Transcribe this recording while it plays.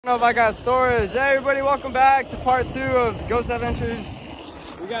I don't know if I got storage. Hey everybody, welcome back to part 2 of Ghost Adventures.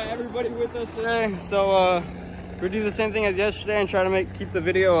 We got everybody with us today, so we'll do the same thing as yesterday and try to keep the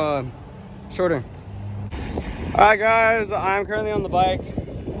video shorter. Alright guys, I'm currently on the bike.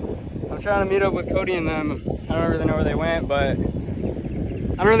 I'm trying to meet up with Kohdi and them. I don't really know where they went, but I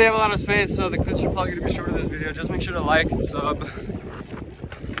don't really have a lot of space, so the clips are probably gonna be shorter this video. Just make sure to like and sub.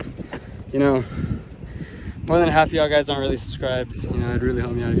 You know, more than half of y'all guys aren't really subscribed. You know, it'd really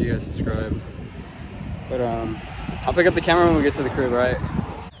help me out if you guys subscribe. But I'll pick up the camera when we get to the crib, right?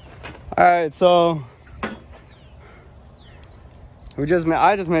 All right, so I just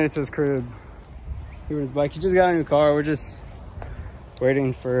made it to his crib. He was his bike. He just got a new car. We're just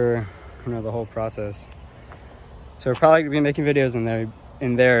waiting for, you know, the whole process. So we're probably gonna be making videos in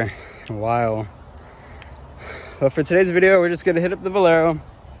there in a while. But for today's video, we're just gonna hit up the Valero,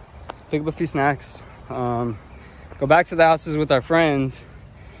 pick up a few snacks, go back to the houses with our friends.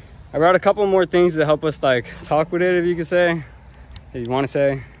 I brought a couple more things to help us like talk with it, if you could say, if you want to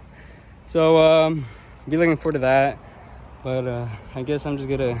say. So be looking forward to that. But I guess I'm just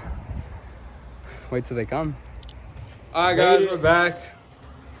gonna wait till they come. All right guys, we're back.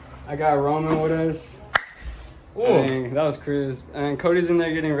 I got Roman with us. Dang, that was crisp. And Kohdi's in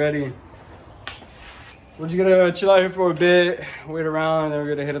there getting ready. We're just gonna chill out here for a bit, wait around, and then we're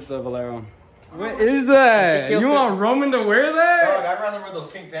gonna hit up the Valero. What is that? You want Roman to wear that? Dog, I'd rather wear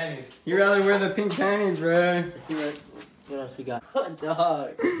those pink panties. You'd rather wear the pink panties, bro. Let's see what else we got.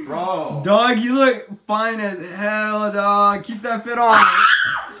 Dog. Bro. Dog, you look fine as hell, dog. Keep that fit on.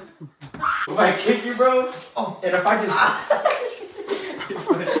 If I kick you, bro, and if I just...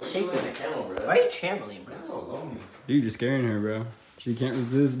 Shaking the camel, bro. Why are you trembling, bro? That's so lonely. Dude, you're scaring her, bro. She can't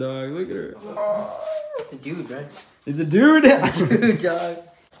resist, dog. Look at her. It's a dude, bro. It's a dude. It's a dude, dog.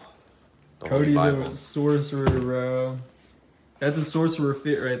 Kohdi the sorcerer, bro. That's a sorcerer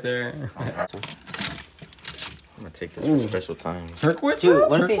fit right there. I'm gonna take this for special times. Turquoise, Dude, bro?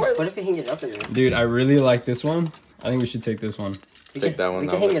 what if we hang it up in there? Dude, I really like this one. I think we should take this one. Take that one. We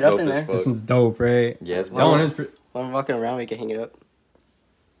can hang it up in there. This one's dope, right? Yes, That one is pretty. When I'm walking around, we can hang it up.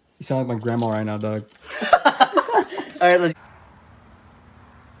 You sound like my grandma right now, dog. Alright, let's...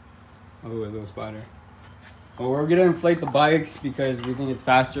 Oh, a little spider. Well, we're gonna inflate the bikes because we think it's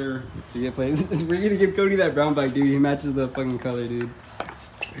faster to get places. We're gonna give Kohdi that brown bike, dude. He matches the fucking color, dude.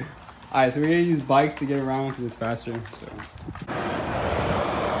 Alright, so we're gonna use bikes to get around because it's faster, so.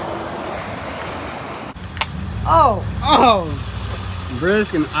 Oh!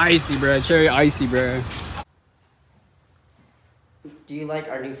 Brisk and icy, bro. Cherry icy, bro. Do you like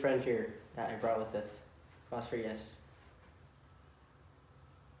our new friend here that I brought with us? Phosphor, yes.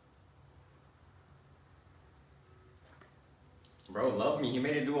 Bro, love me. He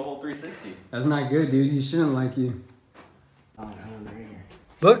made it do a whole 360. That's not good, dude. He shouldn't like you. Oh, no, right here.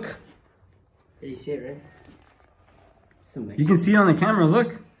 Look! Did you see it, right? You can see it on the camera,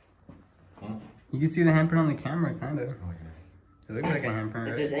 look. You can see the handprint on the camera, kind of. It looks like a handprint, If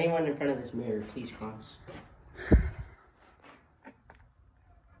right? there's anyone in front of this mirror, please cross.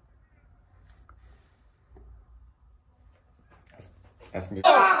 That's gonna be...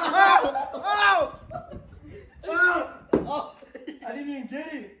 I didn't even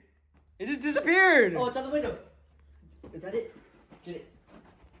get it. It just disappeared. Oh, it's on the window. Is that it? Get it.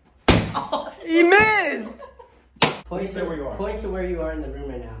 Oh, he missed. Point to where you are. Point to where you are in the room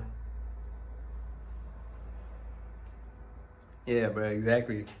right now. Yeah, bro,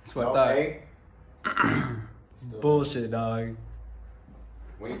 exactly. That's what I thought. Bullshit, dog.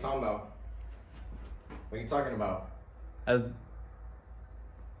 What are you talking about? What are you talking about? I'm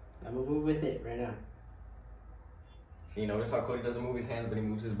gonna move with it right now. See, notice how Kohdi doesn't move his hands, but he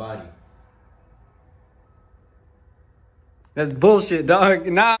moves his body. That's bullshit, dog.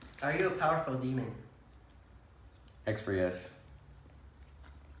 Nah. Are you a powerful demon? X for yes.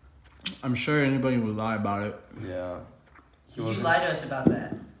 I'm sure anybody would lie about it. Yeah. Did you lie to us about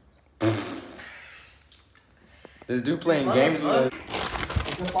that? This dude playing games with us.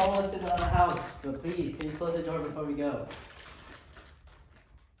 You can follow us into the other house, but please, can you close the door before we go?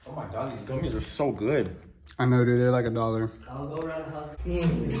 Oh my god, these gummies are so good. I know, dude. They're like $1. I'll go around the house.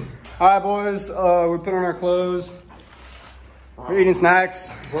 All right, boys. We're putting on our clothes. We're eating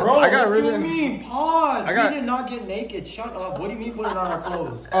snacks. Bro, I got what do really... you mean? Pause. I got- We did not get naked. Shut up. What do you mean putting on our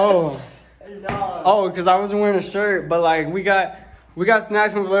clothes? Oh. No. Oh, because I wasn't wearing a shirt, but like we got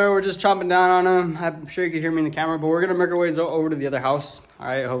snacks from Valero. We're just chomping down on them. I'm sure you can hear me in the camera, but we're gonna make our ways over to the other house. All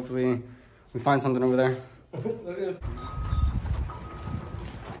right, hopefully we find something over there.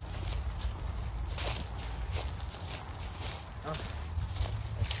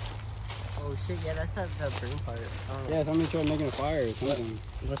 Oh shit, yeah, that's not the burn part. Yeah, somebody tried making a fire or something.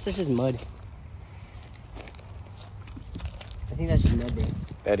 That's just mud. I think that's just mud, dude.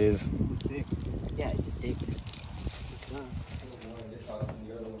 That is. Yeah, it's a stick.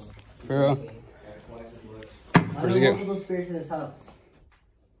 For real? I Where's don't it want go? evil spirits in this house.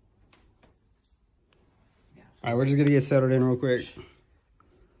 Alright, we're just gonna get settled in real quick.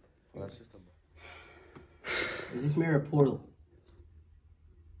 Is this mirror a portal?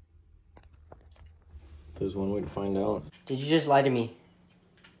 There's one way to find out. Did you just lie to me?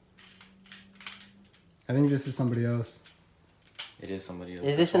 I think this is somebody else. It is somebody else.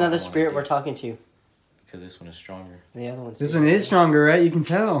 Is this another spirit we're talking to? Because this one is stronger. The other one's This one is stronger, right? You can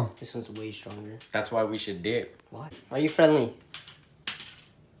tell. This one's way stronger. That's why we should dip. Why? Are you friendly?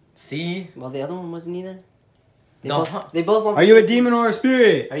 See? Well, the other one wasn't either. They No. both want. Are you a demon or a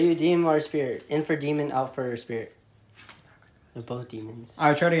spirit? Are you a demon or a spirit? In for demon, out for spirit. They're both demons.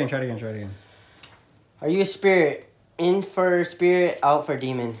 Alright, try it again, try it again, try it again. Are you a spirit? In for spirit, out for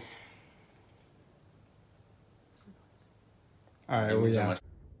demon. Alright, Give me well, so yeah. much.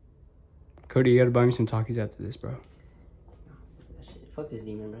 Cody, you gotta buy me some Takis after this, bro. Fuck this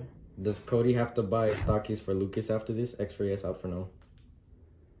demon, bro. Does Cody have to buy Takis for Lucas after this? X for yes, out for no.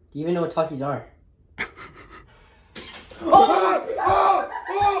 Do you even know what Takis are?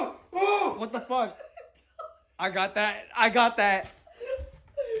 What the fuck? I got that. I got that.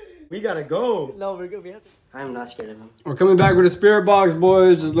 We gotta go. No, we're good. We have to. I am not scared of him. We're coming back with a spirit box,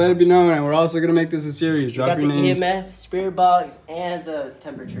 boys. Just let it be known. And we're also gonna make this a series. We Drop got the your names. EMF, spirit box, and the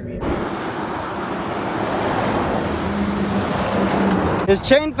temperature reader. His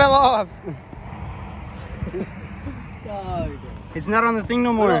chain fell off. Dog. It's not on the thing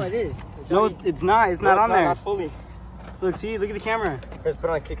no more. No, it is. It's No, already- it's not. It's not on there. Not fully. Look, see, look at the camera. Let's put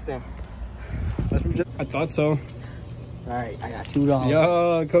on a kickstand. I thought so. Alright, I got $2.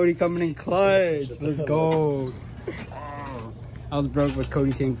 Yo, Cody coming in clutch. Let's go. I was broke, but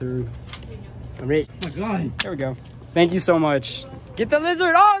Cody came through. I'm rich. Oh my god. There we go. Thank you so much. Get the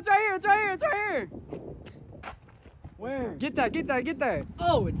lizard. Oh, it's right here. It's right here. It's right here. Where? Get that. Get that. Get that.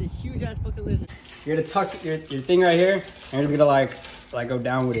 Oh, it's a huge ass fucking lizard. You're gonna tuck your thing right here, and you're just gonna like go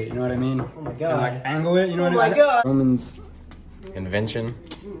down with it. You know what I mean? Oh my And god. like angle it. You know Oh what I my mean? God. Roman's. Invention.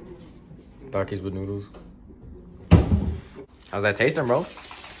 Takis with noodles. How's that tasting, bro?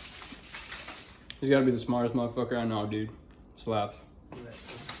 He's gotta be the smartest motherfucker I know, dude. Slaps.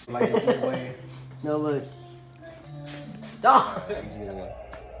 Like it's midway. No, look. Stop!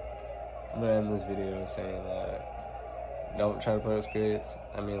 I'm gonna end this video saying that don't try to play with spirits.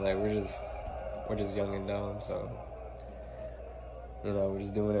 I mean, like, we're just young and dumb, so you know, we're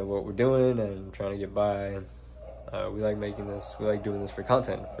just doing it what we're doing and trying to get by. We like making this, we like doing this for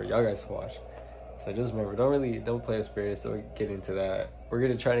content for y'all guys to watch. So just remember, don't play with spirits, don't get into that. We're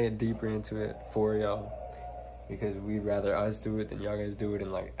gonna try to get deeper into it for y'all because we'd rather us do it than y'all guys do it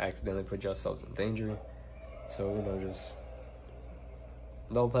and like accidentally put yourselves in danger. So, you know, just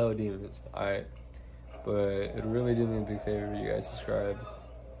don't play with demons, alright? But it really do me a big favor if you guys subscribe,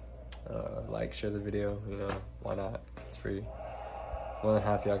 like, share the video, you know, why not? It's free. More than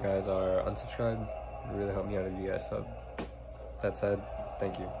half y'all guys are unsubscribed. It would really help me out if you guys sub. That said,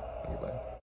 thank you. Goodbye.